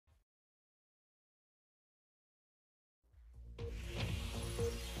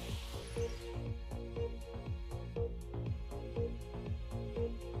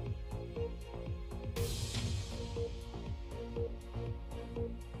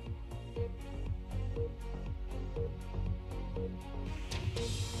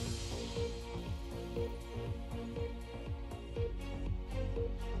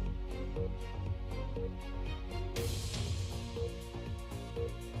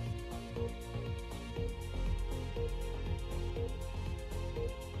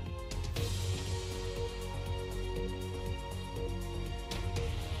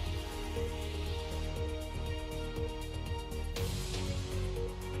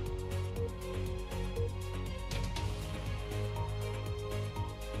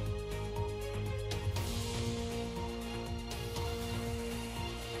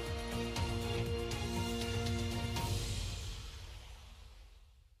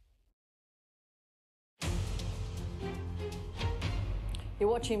You're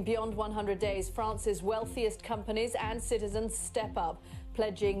watching Beyond 100 Days. France's wealthiest companies and citizens step up,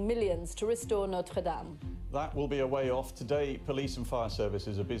 pledging millions to restore Notre Dame. That will be a way off. Today, police and fire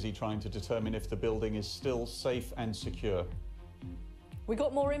services are busy trying to determine if the building is still safe and secure. We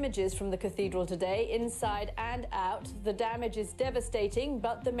got more images from the cathedral today, inside and out. The damage is devastating,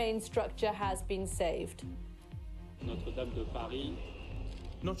 but the main structure has been saved.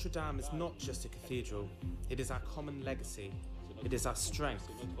 Notre Dame is not just a cathedral. It is our common legacy. It is our strength,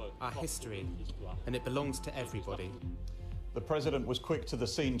 our history, and it belongs to everybody. The president was quick to the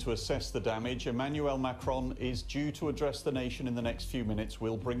scene to assess the damage. Emmanuel Macron is due to address the nation in the next few minutes.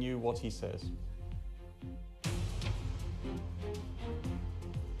 We'll bring you what he says.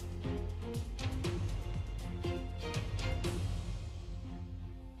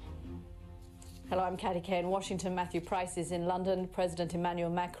 Hello, I'm Katty in Washington. Matthew Price is in London. President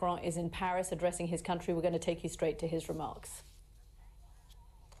Emmanuel Macron is in Paris addressing his country. We're going to take you straight to his remarks.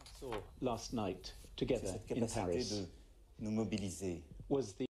 Last night, together in Paris, was the